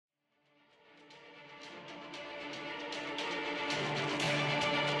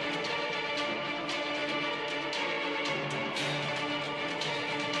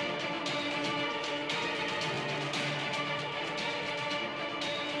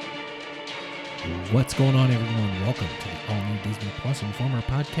What's going on, everyone? Welcome to the all-new Disney Plus Informer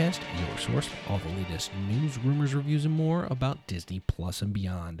podcast, your source for all the latest news, rumors, reviews, and more about Disney Plus and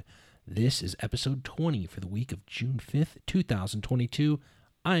beyond. This is episode 20 for the week of June 5th, 2022.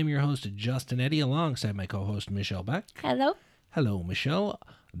 I am your host, Justin Eddy, alongside my co-host, Michelle Beck. Hello. Hello, Michelle.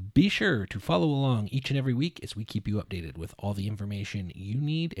 Be sure to follow along each and every week as we keep you updated with all the information you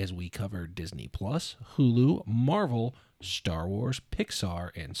need as we cover Disney Plus, Hulu, Marvel, Star Wars, Pixar,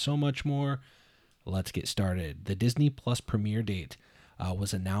 and so much more. Let's get started. The Disney Plus premiere date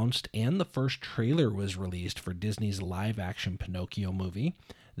was announced, and the first trailer was released for Disney's live-action Pinocchio movie.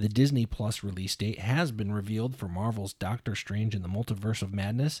 The Disney Plus release date has been revealed for Marvel's Doctor Strange in the Multiverse of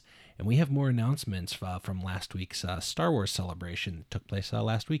Madness, and we have more announcements from last week's Star Wars celebration that took place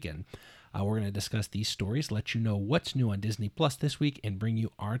last weekend. We're going to discuss these stories, let you know what's new on Disney Plus this week, and bring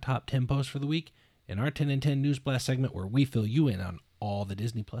you our top 10 posts for the week in our 10 and 10 News Blast segment, where we fill you in on all the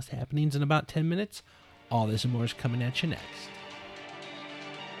Disney Plus happenings in about 10 minutes. All this and more is coming at you next.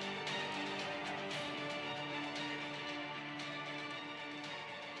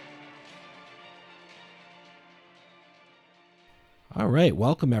 All right,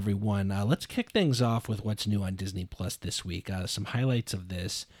 welcome everyone. Let's kick things off with what's new on Disney Plus this week. Some highlights of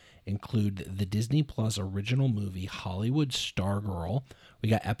this include the Disney Plus original movie Hollywood Stargirl. We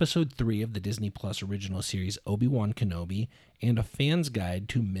got episode 3 of the Disney Plus original series Obi-Wan Kenobi, and a fan's guide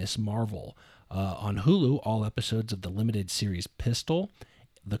to Miss Marvel. On Hulu, all episodes of the limited series Pistol,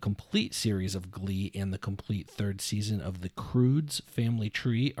 the complete series of Glee, and the complete third season of The Croods Family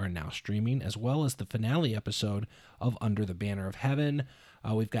Tree are now streaming, as well as the finale episode of Under the Banner of Heaven.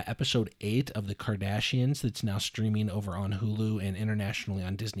 We've got episode 8 of The Kardashians that's now streaming over on Hulu and internationally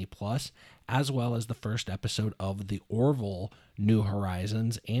on Disney Plus, as well as the first episode of The Orville New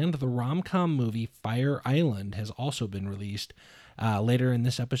Horizons, and the rom-com movie Fire Island has also been released. Later in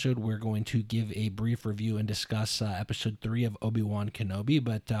this episode, we're going to give a brief review and discuss episode 3 of Obi-Wan Kenobi,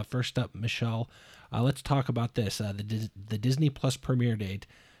 but first up, Michelle, let's talk about this. The Disney Plus premiere date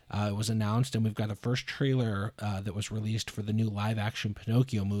was announced, and we've got a first trailer that was released for the new live-action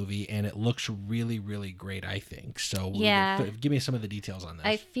Pinocchio movie, and it looks really, really great, I think. So give me some of the details on this.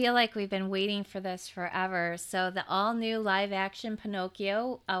 I feel like we've been waiting for this forever. So the all-new live-action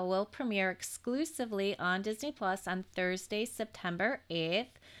Pinocchio will premiere exclusively on Disney Plus on Thursday, September 8th.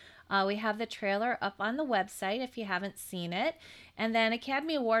 We have the trailer up on the website if you haven't seen it. And then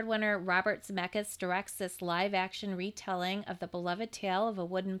Academy Award winner Robert Zemeckis directs this live-action retelling of the beloved tale of a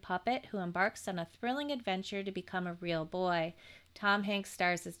wooden puppet who embarks on a thrilling adventure to become a real boy. Tom Hanks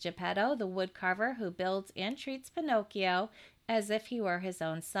stars as Geppetto, the woodcarver who builds and treats Pinocchio as if he were his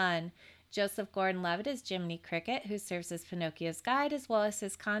own son. Joseph Gordon-Levitt is Jiminy Cricket, who serves as Pinocchio's guide as well as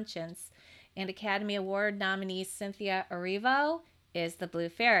his conscience. And Academy Award nominee Cynthia Erivo is the Blue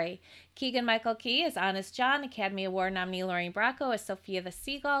Fairy. Keegan-Michael Key is Honest John. Academy Award nominee Lorraine Bracco is Sophia the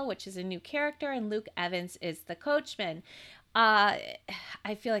Seagull, which is a new character, and Luke Evans is the coachman. I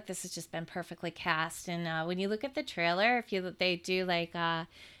feel like this has just been perfectly cast, and when you look at the trailer, they do like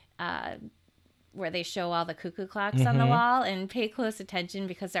where they show all the cuckoo clocks on the wall, and pay close attention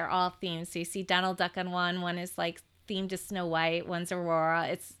because they're all themed. So you see Donald Duck on one is like themed to Snow White, one's Aurora.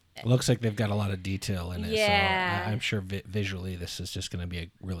 It looks like they've got a lot of detail in it, yeah. So I'm sure visually this is just going to be a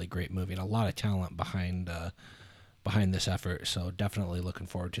really great movie, and a lot of talent behind this effort. So definitely looking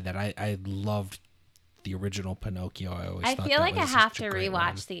forward to that. I loved the original Pinocchio. I feel like I have to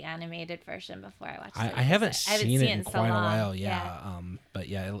rewatch the animated version before I watch it. I haven't seen it in quite a while. Yeah. But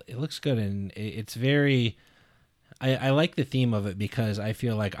yeah, it looks good, and it's very. I like the theme of it because I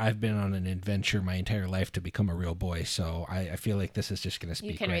feel like I've been on an adventure my entire life to become a real boy. So I feel like this is just going to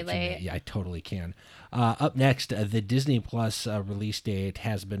speak right to me. Yeah, I totally can. Up next, the Disney Plus release date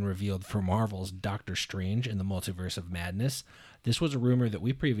has been revealed for Marvel's Doctor Strange in the Multiverse of Madness. This was a rumor that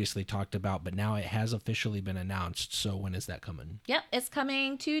we previously talked about, but now it has officially been announced. So when is that coming? Yep, it's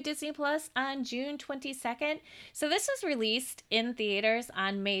coming to Disney Plus on June 22nd. So this was released in theaters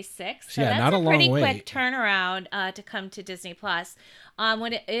on May 6th. So yeah, that's not a pretty long quick wait. Turnaround to come to Disney Plus.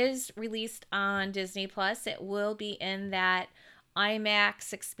 When it is released on Disney Plus, it will be in that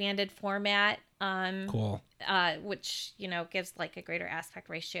IMAX expanded format. Cool. Which gives like a greater aspect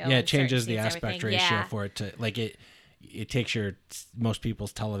ratio. Yeah, it changes the aspect ratio for it to like it. It takes most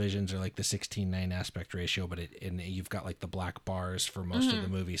people's televisions are like the 16:9 aspect ratio, but and you've got like the black bars for most of the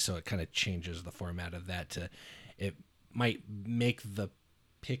movie, so it kind of changes the format of that it might make the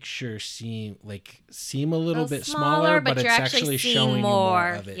picture seem a little bit smaller, but it's actually showing you more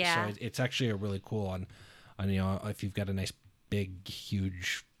of it. Yeah. So it's actually a really cool on if you've got a nice big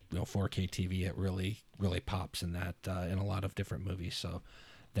huge 4K TV, it really pops in that in a lot of different movies. So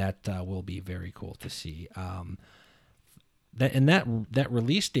that will be very cool to see. That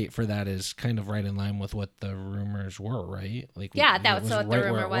release date for that is kind of right in line with what the rumors were, right? Like, Yeah, that was what the right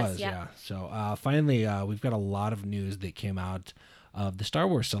rumor where it was. Yeah. So finally, we've got a lot of news that came out of the Star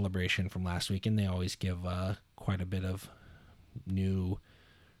Wars celebration from last week, and they always give quite a bit of new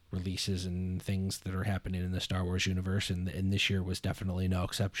releases and things that are happening in the Star Wars universe, and this year was definitely no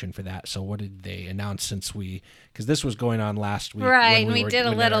exception for that. So what did they announce because this was going on last week, right? And we did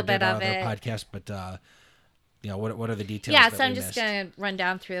a little bit of it podcast, but what are the details? Yeah, so I'm just going to run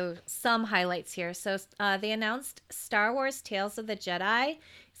down through some highlights here. So they announced Star Wars Tales of the Jedi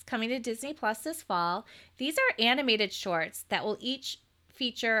is coming to Disney Plus this fall. These are animated shorts that will each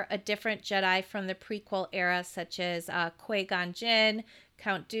feature a different Jedi from the prequel era, such as Qui-Gon Jinn,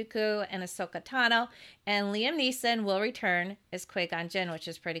 Count Dooku, and Ahsoka Tano. And Liam Neeson will return as Qui-Gon Jinn, which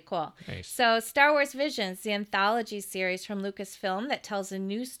is pretty cool. Nice. So Star Wars Visions, the anthology series from Lucasfilm that tells the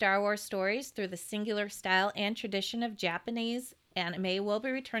new Star Wars stories through the singular style and tradition of Japanese anime, will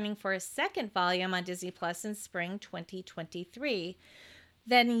be returning for a second volume on Disney Plus in spring 2023.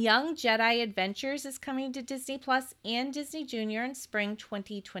 Then Young Jedi Adventures is coming to Disney Plus and Disney Junior in spring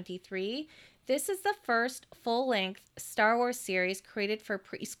 2023. This is the first full-length Star Wars series created for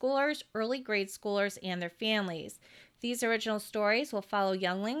preschoolers, early grade schoolers, and their families. These original stories will follow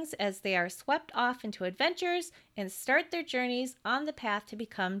younglings as they are swept off into adventures and start their journeys on the path to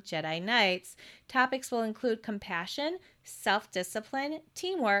become Jedi Knights. Topics will include compassion, self-discipline,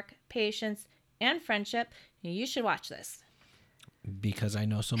 teamwork, patience, and friendship. You should watch this. Because I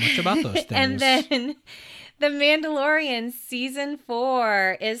know so much about those things. And then The Mandalorian Season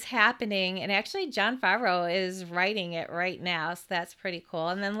 4 is happening. And actually, Jon Favreau is writing it right now. So that's pretty cool.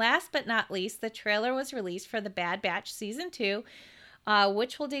 And then last but not least, the trailer was released for The Bad Batch Season 2,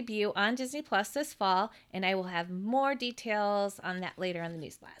 which will debut on Disney Plus this fall. And I will have more details on that later on the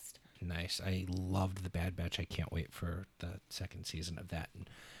news blast. Nice. I loved The Bad Batch. I can't wait for the second season of that.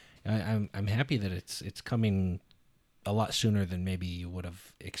 And I'm happy that it's coming a lot sooner than maybe you would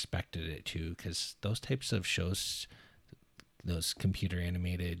have expected it to, because those types of shows, those computer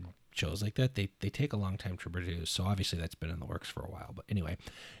animated shows like that, they take a long time to produce. So obviously that's been in the works for a while. But anyway,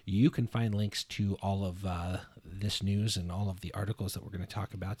 you can find links to all of this news and all of the articles that we're going to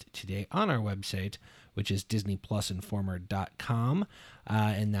talk about today on our website, which is DisneyPlusInformer.com.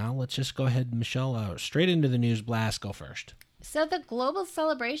 And now let's just go ahead, Michelle, straight into the news blast. Go first. So the global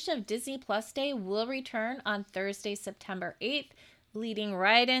celebration of Disney Plus Day will return on Thursday, September 8th, leading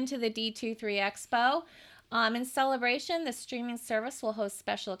right into the D23 Expo. In celebration, the streaming service will host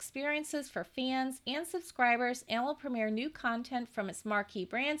special experiences for fans and subscribers and will premiere new content from its marquee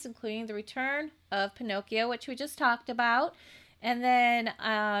brands, including the return of Pinocchio, which we just talked about. And then,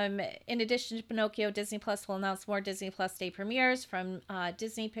 in addition to Pinocchio, Disney Plus will announce more Disney Plus Day premieres from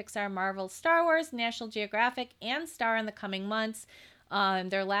Disney, Pixar, Marvel, Star Wars, National Geographic, and Star in the coming months.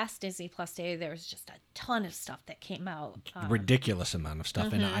 Their last Disney Plus Day, there was just a ton of stuff that came out. Ridiculous amount of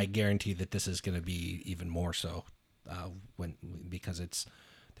stuff, and I guarantee that this is going to be even more so because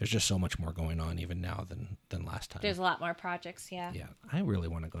there's just so much more going on even now than last time. There's a lot more projects, yeah. Yeah, I really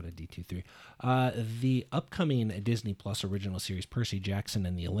want to go to D23. The upcoming Disney Plus original series, Percy Jackson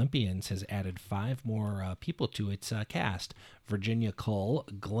and the Olympians, has added 5 more people to its cast. Virginia Cole,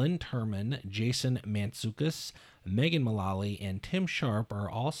 Glenn Turman, Jason Mantzoukas, Megan Mullally, and Tim Sharp are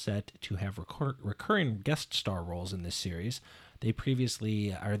all set to have recurring guest star roles in this series. They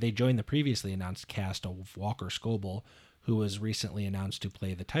joined the previously announced cast of Walker Scobell, who was recently announced to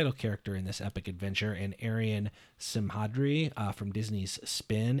play the title character in this epic adventure, and Arian Simhadri from Disney's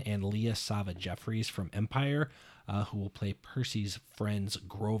Spin, and Leah Sava Jeffries from Empire, who will play Percy's friends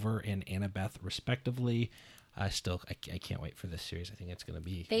Grover and Annabeth, respectively. I can't wait for this series. I think it's going to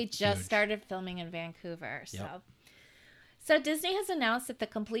be They just huge. started filming in Vancouver, so... Yep. So Disney has announced that the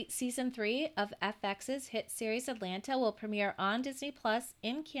complete Season 3 of FX's hit series Atlanta will premiere on Disney Plus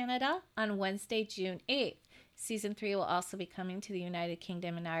in Canada on Wednesday, June 8th. Season 3 will also be coming to the United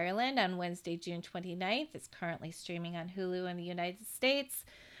Kingdom and Ireland on Wednesday, June 29th. It's currently streaming on Hulu in the United States.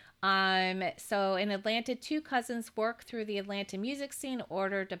 So in Atlanta, 2 cousins work through the Atlanta music scene in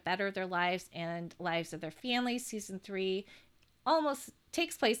order to better their lives and lives of their families. Season 3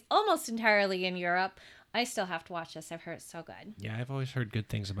 takes place almost entirely in Europe. I still have to watch this. I've heard it's so good. Yeah, I've always heard good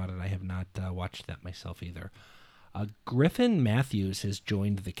things about it. I have not watched that myself either. Griffin Matthews has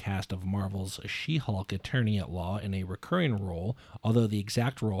joined the cast of Marvel's She-Hulk Attorney-at-Law in a recurring role, although the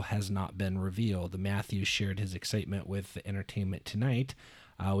exact role has not been revealed. Matthews shared his excitement with Entertainment Tonight,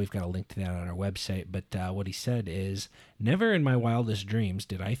 We've got a link to that on our website. But what he said is, never in my wildest dreams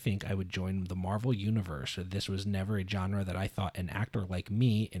did I think I would join the Marvel Universe. This was never a genre that I thought an actor like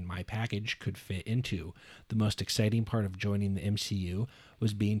me in my package could fit into. The most exciting part of joining the MCU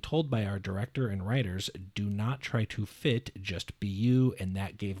was being told by our director and writers, do not try to fit, just be you, and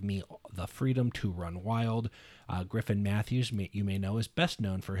that gave me the freedom to run wild. Griffin Matthews, you may know, is best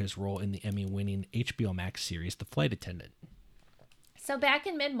known for his role in the Emmy-winning HBO Max series The Flight Attendant. So back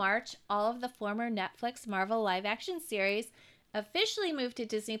in mid-March, all of the former Netflix Marvel live-action series officially moved to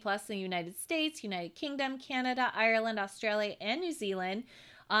Disney Plus in the United States, United Kingdom, Canada, Ireland, Australia, and New Zealand.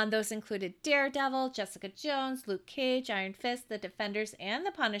 Those included Daredevil, Jessica Jones, Luke Cage, Iron Fist, The Defenders, and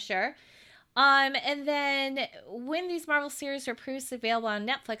The Punisher. And then when these Marvel series were previously available on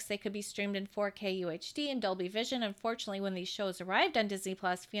Netflix, they could be streamed in 4K UHD and Dolby Vision. Unfortunately, when these shows arrived on Disney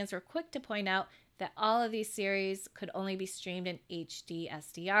Plus, fans were quick to point out that all of these series could only be streamed in HD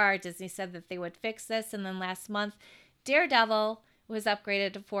SDR. Disney said that they would fix this, and then last month, Daredevil was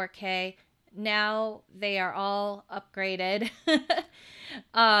upgraded to 4K. Now they are all upgraded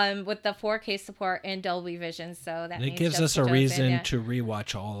with the 4K support and Dolby Vision. So that means gives us a reason to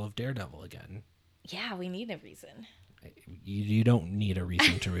rewatch all of Daredevil again. Yeah, we need a reason. You don't need a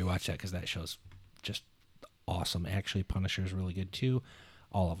reason to rewatch that because that show's just awesome. Actually, Punisher is really good too.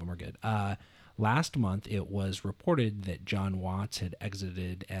 All of them are good. Last month, it was reported that Jon Watts had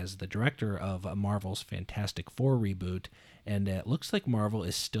exited as the director of Marvel's Fantastic Four reboot, and it looks like Marvel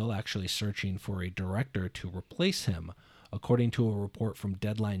is still actually searching for a director to replace him. According to a report from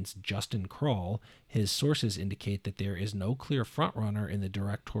Deadline's Justin Kroll, his sources indicate that there is no clear frontrunner in the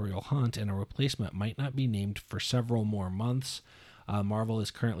directorial hunt, and a replacement might not be named for several more months. Marvel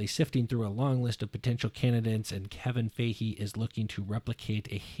is currently sifting through a long list of potential candidates, and Kevin Feige is looking to replicate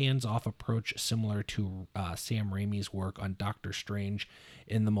a hands-off approach similar to Sam Raimi's work on Doctor Strange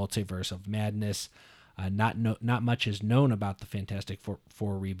in the Multiverse of Madness. Not much is known about the Fantastic Four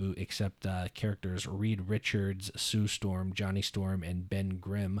reboot except characters Reed Richards, Sue Storm, Johnny Storm, and Ben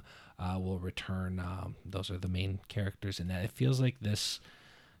Grimm will return. Those are the main characters in that. It feels like this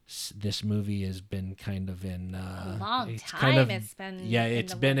movie has been kind of in a long time. Kind of,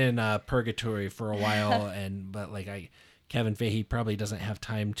 it's been in purgatory for a while, but Kevin Feige probably doesn't have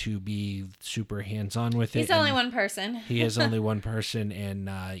time to be super hands on with it. He's only one person. He is only one person, and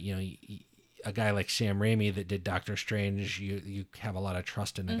a guy like Sam Raimi that did Doctor Strange, you have a lot of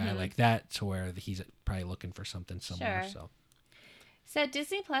trust in a guy like that, to where he's probably looking for something similar. Sure. So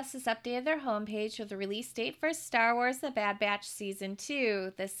Disney Plus has updated their homepage with the release date for Star Wars The Bad Batch Season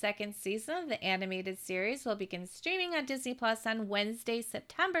 2. The second season of the animated series will begin streaming on Disney Plus on Wednesday,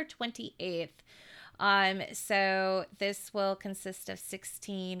 September 28th. So this will consist of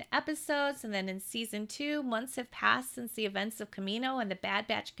 16 episodes, and then in Season 2, months have passed since the events of Kamino, and the Bad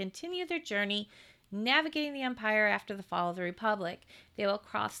Batch continue their journey navigating the Empire after the fall of the Republic. They will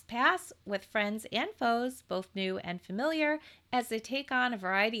cross paths with friends and foes, both new and familiar, as they take on a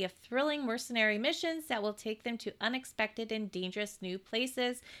variety of thrilling mercenary missions that will take them to unexpected and dangerous new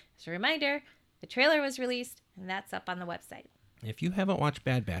places. As a reminder, the trailer was released, and that's up on the website. If you haven't watched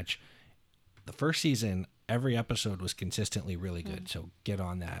Bad Batch, the first season, every episode was consistently really good, so get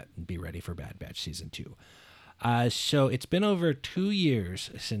on that and be ready for Bad Batch Season 2. So it's been over 2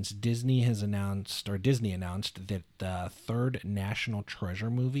 years since Disney announced that the third National Treasure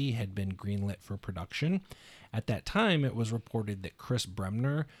movie had been greenlit for production. At that time, it was reported that Chris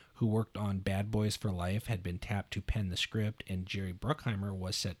Bremner, who worked on Bad Boys for Life, had been tapped to pen the script, and Jerry Bruckheimer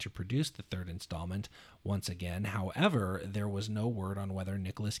was set to produce the third installment once again. However, there was no word on whether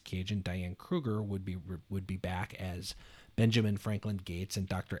Nicolas Cage and Diane Kruger would be back as Benjamin Franklin Gates and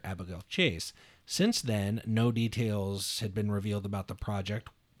Dr. Abigail Chase. Since then, no details had been revealed about the project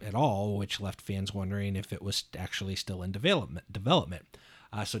at all, which left fans wondering if it was actually still in development.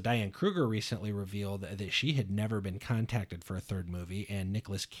 So Diane Kruger recently revealed that she had never been contacted for a third movie, and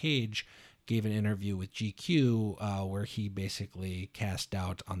Nicolas Cage gave an interview with GQ where he basically cast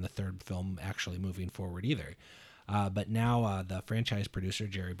doubt on the third film actually moving forward either. But now the franchise producer,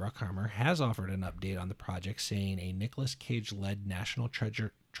 Jerry Bruckheimer, has offered an update on the project, saying a Nicolas Cage-led National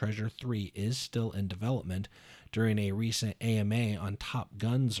Treasure 3 is still in development. During a recent AMA on Top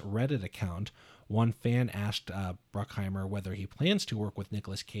Gun's Reddit account, one fan asked Bruckheimer whether he plans to work with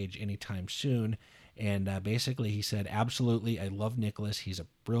Nicolas Cage anytime soon, and basically he said, "Absolutely, I love Nicolas. He's a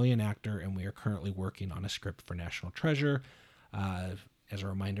brilliant actor, and we are currently working on a script for National Treasure." As a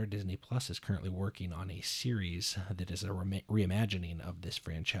reminder, Disney Plus is currently working on a series that is a reimagining of this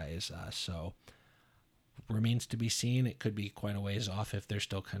franchise. So remains to be seen. It could be quite a ways off if they're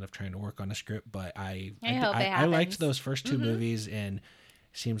still kind of trying to work on a script, but I liked those first two movies, and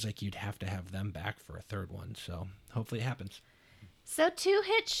seems like you'd have to have them back for a third one. So hopefully it happens. So 2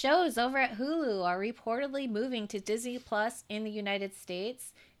 hit shows over at Hulu are reportedly moving to Disney Plus in the United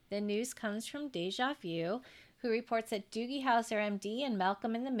States. The news comes from Deja Vu, who reports that Doogie Howser MD and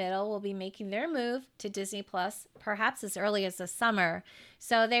Malcolm in the Middle will be making their move to Disney Plus perhaps as early as the summer.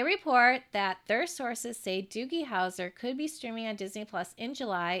 So they report that their sources say Doogie Howser could be streaming on Disney Plus in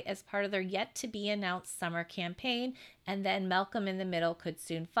July as part of their yet-to-be-announced summer campaign, and then Malcolm in the Middle could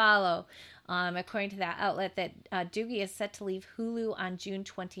soon follow. According to that outlet, that Doogie is set to leave Hulu on June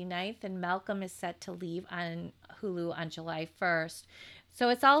 29th, and Malcolm is set to leave on Hulu on July 1st. So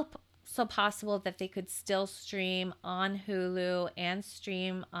it's also possible that they could still stream on Hulu and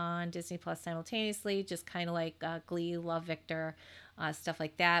stream on Disney Plus simultaneously, just kind of like Glee, Love Victor, stuff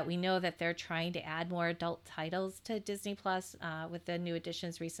like that. We know that they're trying to add more adult titles to Disney Plus with the new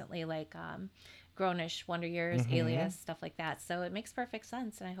additions recently, like Grownish, Wonder Years, Alias, stuff like that. So it makes perfect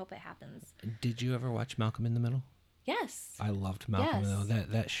sense, and I hope it happens. Did you ever watch Malcolm in the Middle? Yes. I loved Malcolm in the Middle.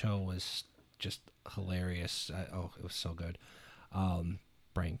 That show was just hilarious. It was so good.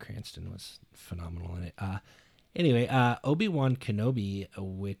 Bryan Cranston was phenomenal in it. Anyway, Obi-Wan Kenobi,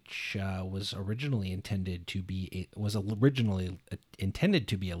 which was originally intended to be a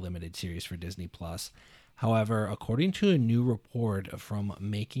limited series for Disney Plus. However, according to a new report from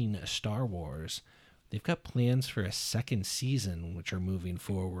Making Star Wars, they've got plans for a second season, which are moving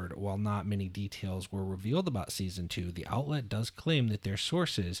forward. While not many details were revealed about season 2, the outlet does claim that their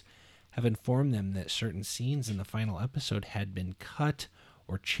sources have informed them that certain scenes in the final episode had been cut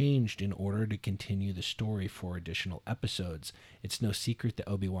or changed in order to continue the story for additional episodes. It's no secret that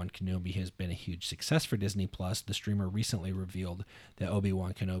Obi-Wan Kenobi has been a huge success for Disney Plus. The streamer recently revealed that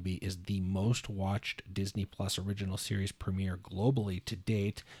Obi-Wan Kenobi is the most watched Disney Plus original series premiere globally to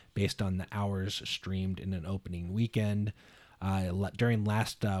date, based on the hours streamed in an opening weekend. During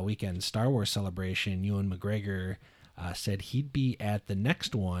last weekend's Star Wars celebration, Ewan McGregor said he'd be at the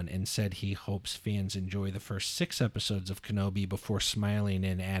next one and said he hopes fans enjoy the first 6 episodes of Kenobi before smiling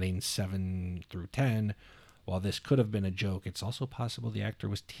and adding 7 through 10. While this could have been a joke, it's also possible the actor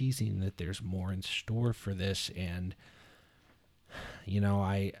was teasing that there's more in store for this. And, you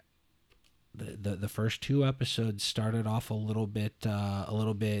know, the first 2 episodes started off a little bit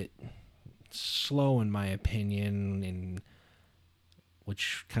slow in my opinion, and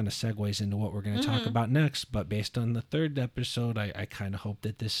which kind of segues into what we're going to talk about next. But based on the 3rd episode, I kind of hope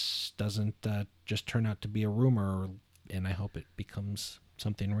that this doesn't just turn out to be a rumor, and I hope it becomes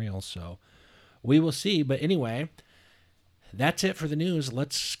something real. So we will see. But anyway, that's it for the news.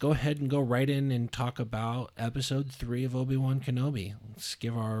 Let's go ahead and go right in and talk about episode 3 of Obi-Wan Kenobi. Let's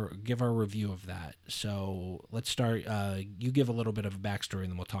give our review of that. So let's start. You give a little bit of a backstory, and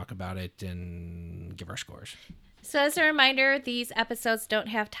then we'll talk about it and give our scores. So as a reminder, these episodes don't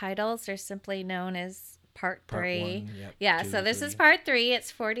have titles. They're simply known as Part 3. 1, yep, yeah, 2, so this 3. is Part 3.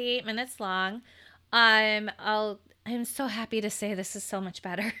 It's 48 minutes long. I'm so happy to say this is so much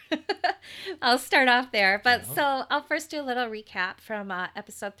better. I'll start off there. But so I'll first do a little recap from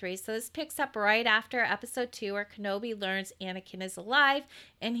episode 3. So this picks up right after episode 2, where Kenobi learns Anakin is alive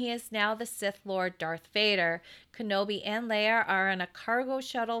and he is now the Sith Lord Darth Vader. Kenobi and Leia are on a cargo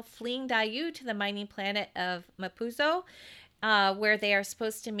shuttle fleeing Daiyu to the mining planet of Mapuzo, where they are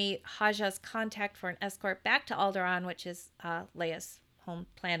supposed to meet Haja's contact for an escort back to Alderaan, which is Leia's home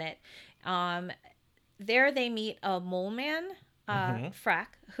planet. There they meet a mole man, Frack,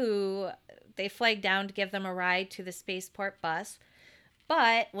 who they flag down to give them a ride to the spaceport bus.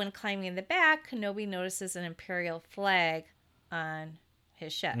 But when climbing in the back, Kenobi notices an Imperial flag on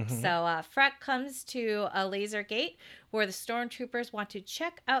his ship. So Frack comes to a laser gate where the stormtroopers want to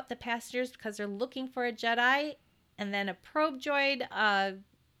check out the passengers because they're looking for a Jedi. And then a probe droid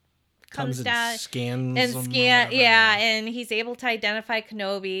comes down, scans them, and he's able to identify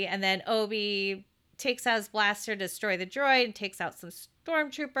Kenobi. And then Obi takes out his blaster to destroy the droid and takes out some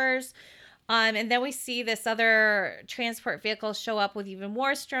stormtroopers. And then we see this other transport vehicle show up with even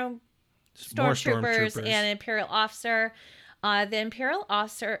more stormtroopers and an Imperial officer. The Imperial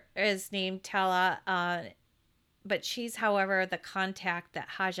officer is named Tala, but she's, however, the contact that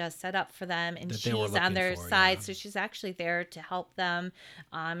Haja set up for them, and she's on their side. Yeah. So she's actually there to help them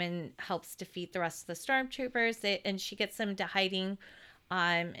and helps defeat the rest of the stormtroopers. And she gets them to hiding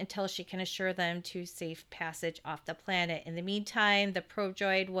until she can assure them to safe passage off the planet. In the meantime, the probe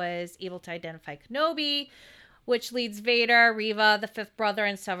droid was able to identify Kenobi, which leads Vader, Reva, the 5th brother,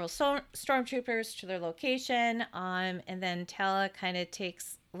 and several stormtroopers to their location. And then Tala kind of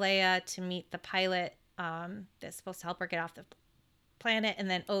takes Leia to meet the pilot that's supposed to help her get off the planet. And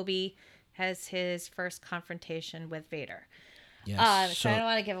then Obi has his first confrontation with Vader. Yes. So I don't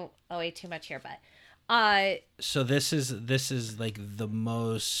want to give away too much here, but so this is like the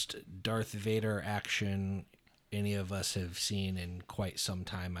most Darth Vader action any of us have seen in quite some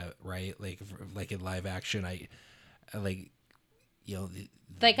time, right? Like in live action, I like, you know,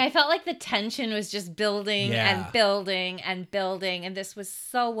 like I felt like the tension was just building Yeah. and building and building, and this was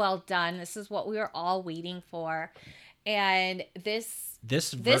so well done. This is what we were all waiting for, and this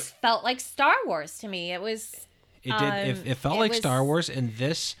felt like Star Wars to me. It was. It did. It felt like Star Wars, and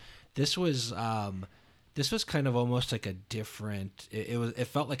this was this was kind of almost like a different. It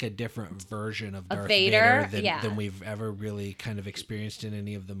felt like a different version of Darth Vader than we've ever really kind of experienced in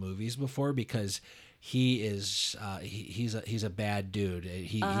any of the movies before, because he is he's a bad dude.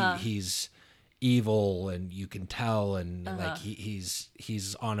 He's evil, and you can tell, and like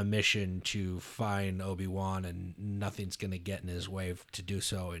he's on a mission to find Obi-Wan, and nothing's gonna get in his way to do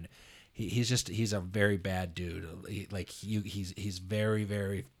so, and he's a very bad dude. He's very,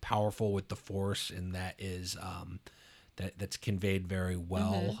 very powerful with the Force, and that is that's conveyed very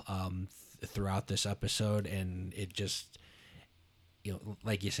well throughout this episode, and it just, you know,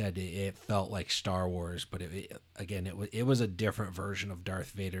 like you said, it felt like Star Wars, but it was a different version of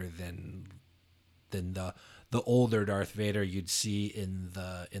Darth Vader than the older Darth Vader you'd see in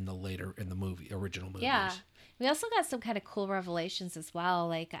the original movies. Yeah. We also got some kind of cool revelations as well.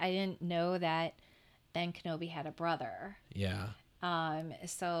 Like, I didn't know that Ben Kenobi had a brother. Yeah.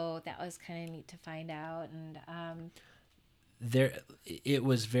 So that was kind of neat to find out. And it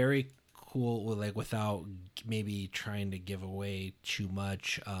was very cool, like, without maybe trying to give away too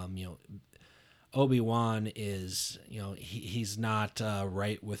much. You know, Obi-Wan is, you know, he's not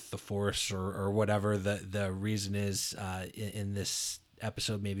right with the Force or whatever the reason is in this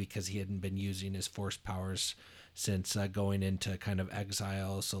episode, maybe because he hadn't been using his Force powers since going into kind of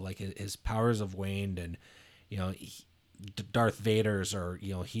exile, so like his powers have waned, and, you know, Darth Vader's are,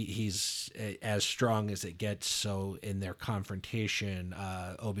 you know, he's as strong as it gets, so in their confrontation,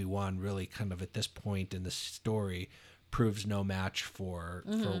 Obi-Wan really kind of at this point in the story proves no match for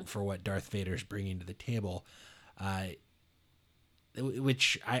what Darth Vader's bringing to the table,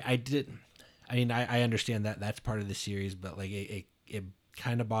 which I didn't. I mean, I understand that that's part of the series, but like it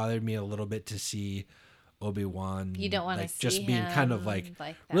kind of bothered me a little bit to see Obi-Wan. You don't want to like, see just being kind of like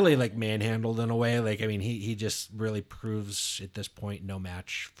really like manhandled in a way. Like, I mean, he just really proves at this point no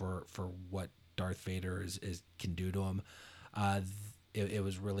match for what Darth Vader is can do to him. It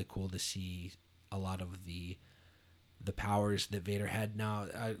was really cool to see a lot of the powers that Vader had. Now,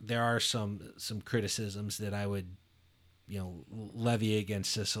 there are some criticisms that I would, you know, levy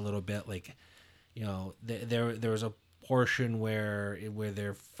against this a little bit. Like, you know, there was a portion where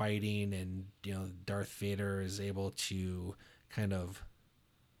they're fighting, and, you know, Darth Vader is able to kind of,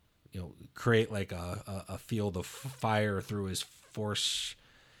 you know, create like a field of fire through his Force,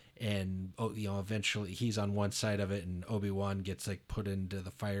 and, you know, eventually he's on one side of it, and Obi-Wan gets like put into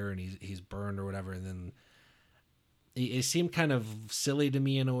the fire, and he's burned or whatever, and then it seemed kind of silly to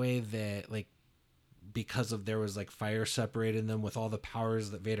me in a way that, like, because of there was like fire separating them with all the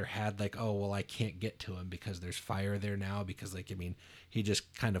powers that Vader had, like, oh, well, I can't get to him because there's fire there now, because, like, I mean, he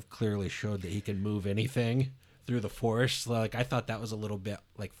just kind of clearly showed that he can move anything through the Force. Like, I thought that was a little bit,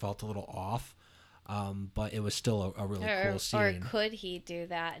 like, felt a little off, but it was still a really cool scene. Or could he do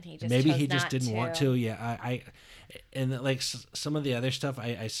that and he just maybe chose he just not didn't to. want to. Yeah, I and like some of the other stuff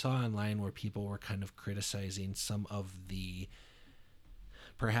I saw online where people were kind of criticizing some of the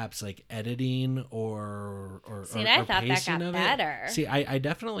perhaps like editing or See, I thought that got of better. See, I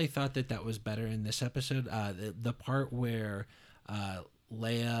definitely thought that was better in this episode. The part where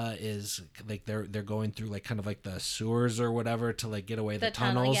Leia is like they're going through like kind of like the sewers or whatever to like get away, the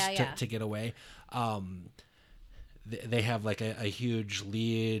tunnels to get away. They have like a huge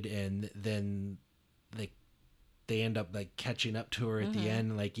lead, and then like they end up like catching up to her at the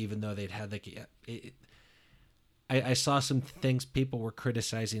end, like, even though they'd had like I saw some things people were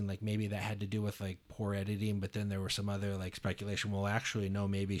criticizing, like maybe that had to do with like poor editing, but then there were some other like speculation. Well, actually, no,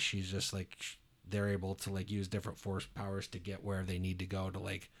 maybe she's just like they're able to like use different Force powers to get where they need to go to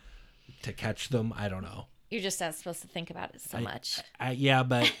like to catch them. I don't know. You're just not supposed to think about it so much. Yeah,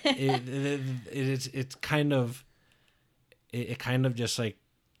 but it's kind of it kind of just like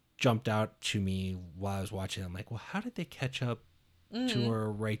jumped out to me while I was watching. I'm like, well, how did they catch up to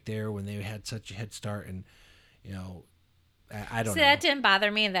her right there when they had such a head start? And, you know, I don't know. That didn't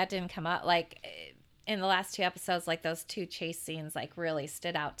bother me, and that didn't come up. Like, in the last two episodes, like, those two chase scenes, like, really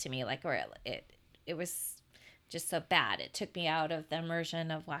stood out to me. Like, where it was just so bad. It took me out of the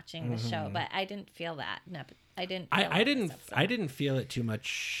immersion of watching the show. But I didn't feel that I didn't. I didn't feel it too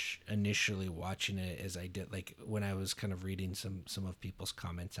much initially watching it as I did like when I was kind of reading some of people's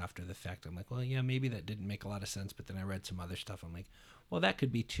comments after the fact. I'm like, well, yeah, maybe that didn't make a lot of sense. But then I read some other stuff. I'm like, well, that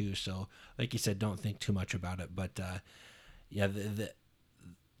could be too. So, like you said, don't think too much about it. But yeah, the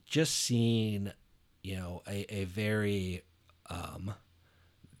just seeing, a very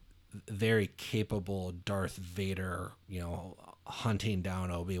very capable Darth Vader, hunting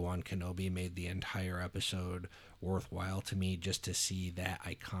down Obi-Wan Kenobi made the entire episode worthwhile to me, just to see that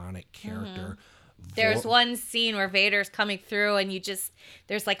iconic character. There's one scene where Vader's coming through and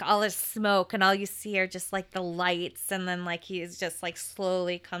there's like all this smoke and all you see are just like the lights, and then like he's just like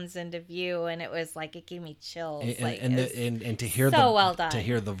slowly comes into view, and it was like, it gave me chills. And to hear well done. To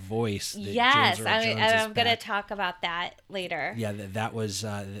hear the voice. Yes, I'm going to talk about that later. Yeah, that was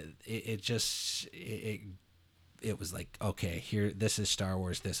it was like, okay, here, this is Star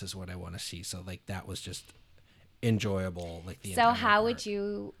Wars. This is what I want to see. So like that was just enjoyable. Like the so how would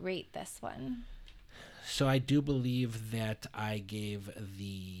you rate this one? So I do believe that I gave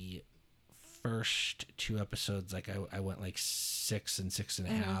the first two episodes, like I went like 6 and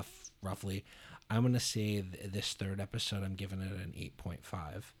 6.5 roughly. I'm gonna say this third episode, I'm giving it an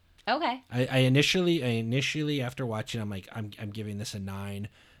 8.5. Okay. I initially after watching, I'm like, I'm giving this a 9.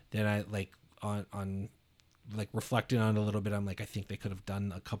 Then I like on like reflecting on it a little bit, I'm like, I think they could have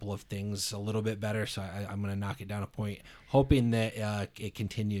done a couple of things a little bit better, so I'm going to knock it down a point, hoping that it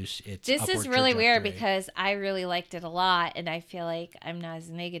continues its This upward is really trajectory. weird because I really liked it a lot, and I feel like I'm not as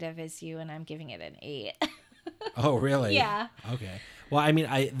negative as you, and I'm giving it an 8. Oh, really? Yeah. Okay. Well, I mean,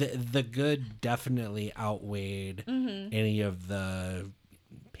 the good definitely outweighed any of the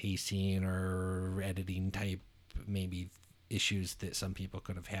pacing or editing type maybe issues that some people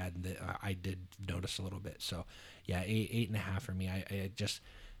could have had that I did notice a little bit. So yeah, 8.5 for me. I just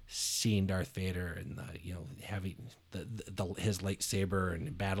seeing Darth Vader and having his lightsaber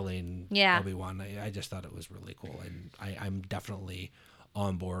and battling Obi-Wan, I just thought it was really cool, and I'm definitely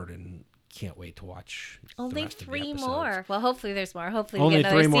on board and can't wait to watch only the rest 3 of the more. episodes. Well, hopefully there's more. Hopefully Only we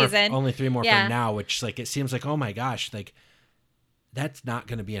get another 3 more. season. Only 3 more Yeah. from now, which like it seems like, oh my gosh, like that's not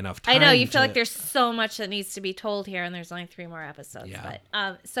going to be enough time. I know, you feel like there's so much that needs to be told here, and there's only 3 more episodes. Yeah.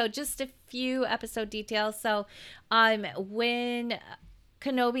 But so just a few episode details. So, when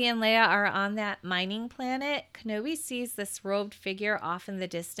Kenobi and Leia are on that mining planet, Kenobi sees this robed figure off in the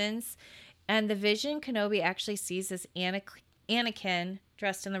distance, and the vision Kenobi actually sees is Anakin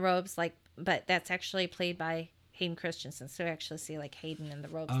dressed in the robes, but that's actually played by Hayden Christensen. So we actually see like Hayden in the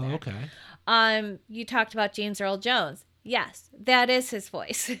robes there. Okay. You talked about James Earl Jones. Yes, that is his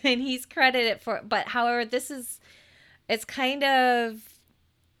voice, and he's credited for it. But however, it's kind of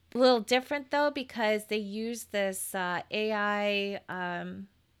a little different though, because they use this AI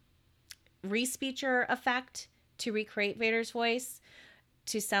re-speecher effect to recreate Vader's voice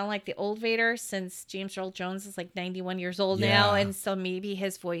to sound like the old Vader, since James Earl Jones is like 91 years old now, and so maybe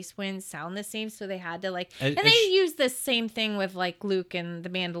his voice wouldn't sound the same, so they had to they use the same thing with like Luke and the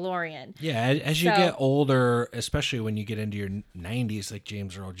Mandalorian. Yeah, as you get older, especially when you get into your 90s like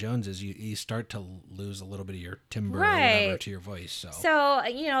James Earl Jones is, you start to lose a little bit of your timbre or whatever to your voice. So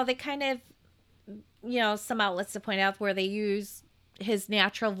they kind of, some outlets to point out where they use his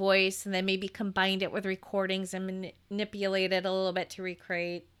natural voice and then maybe combined it with recordings and manipulated a little bit to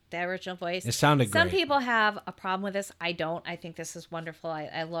recreate the original voice. It sounded great. Some people have a problem with this. I don't. I think this is wonderful.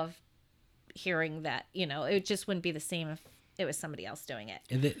 I love hearing that. It just wouldn't be the same if it was somebody else doing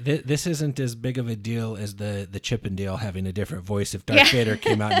it. This isn't as big of a deal as the Chip and Dale having a different voice. If Darth Vader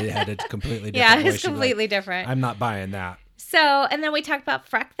came out and it had a completely different voice. It's completely different. I'm not buying that. So, and then we talked about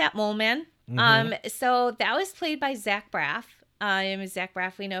Freck, that mole man. So that was played by Zach Braff. Zach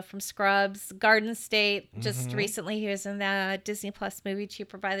Braff we know from Scrubs, Garden State. Just recently he was in the Disney Plus movie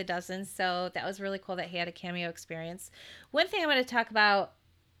Cheaper by the Dozen. So that was really cool that he had a cameo experience. One thing I want to talk about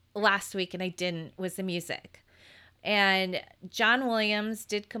last week, and I didn't, was the music. And John Williams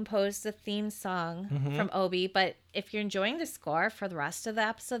did compose the theme song from Obi, but if you're enjoying the score for the rest of the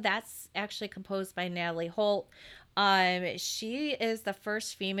episode, that's actually composed by Natalie Holt. She is the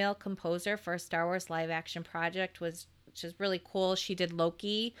first female composer for a Star Wars live action project, which is really cool. She did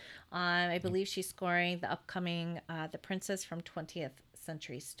Loki. I believe she's scoring the upcoming The Princess from 20th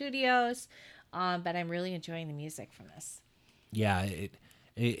Century Studios. But I'm really enjoying the music from this. Yeah,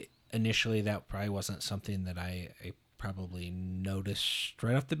 it initially that probably wasn't something that I probably noticed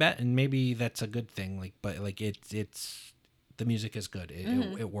right off the bat, and maybe that's a good thing. But it's the music is good.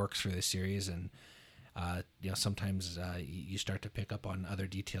 It works for the series, and sometimes you start to pick up on other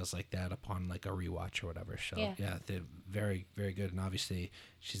details like that upon like a rewatch or whatever. So yeah, they're very, very good. And obviously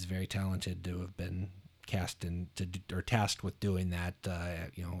she's very talented to have been cast or tasked with doing that.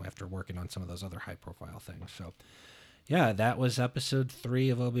 After working on some of those other high profile things. So. Yeah, that was episode 3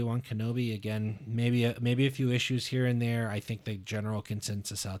 of Obi-Wan Kenobi. Again, maybe a few issues here and there. I think the general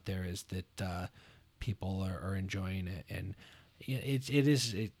consensus out there is that people are enjoying it, and it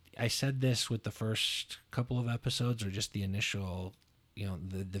is. I said this with the first couple of episodes, or just the initial,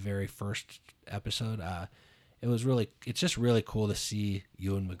 the very first episode. It's just really cool to see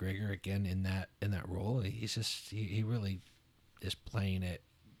Ewan McGregor again in that role. He really is playing it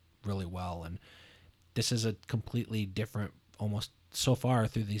really well, and this is a completely different, almost so far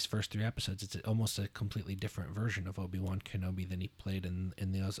through these first 3 episodes, it's almost a completely different version of Obi-Wan Kenobi than he played in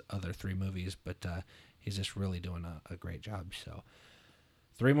those other 3 movies. But he's just really doing a great job. So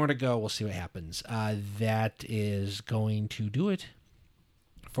 3 more to go. We'll see what happens. That is going to do it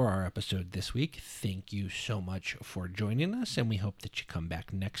for our episode this week. Thank you so much for joining us, and we hope that you come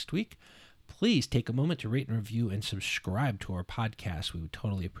back next week. Please take a moment to rate and review and subscribe to our podcast. We would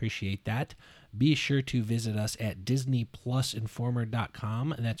totally appreciate that. Be sure to visit us at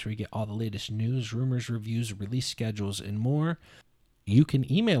DisneyPlusInformer.com, and that's where you get all the latest news, rumors, reviews, release schedules, and more. You can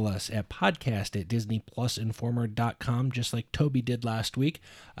email us at podcast@DisneyPlusInformer.com, just like Toby did last week.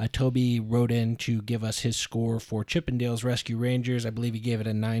 Toby wrote in to give us his score for Chippendales Rescue Rangers. I believe he gave it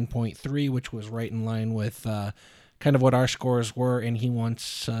a 9.3, which was right in line with kind of what our scores were, and he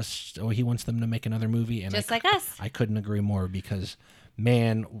wants them to make another movie. And just like us. I couldn't agree more, because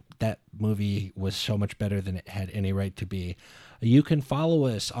man, that movie was so much better than it had any right to be. You can follow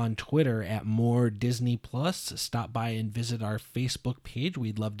us on Twitter at More Disney Plus. Stop by and visit our Facebook page.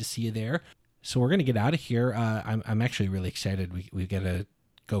 We'd love to see you there. So we're going to get out of here. I'm actually really excited. We got to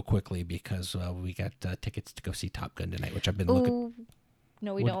go quickly because we got tickets to go see Top Gun tonight, which I've been looking.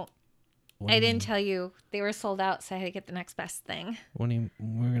 No, we don't. I didn't tell you. They were sold out, so I had to get the next best thing. We're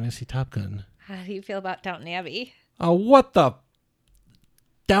going to see Top Gun. How do you feel about Downton Abbey? Oh, what the...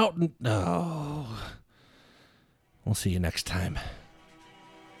 Downton... Oh. We'll see you next time.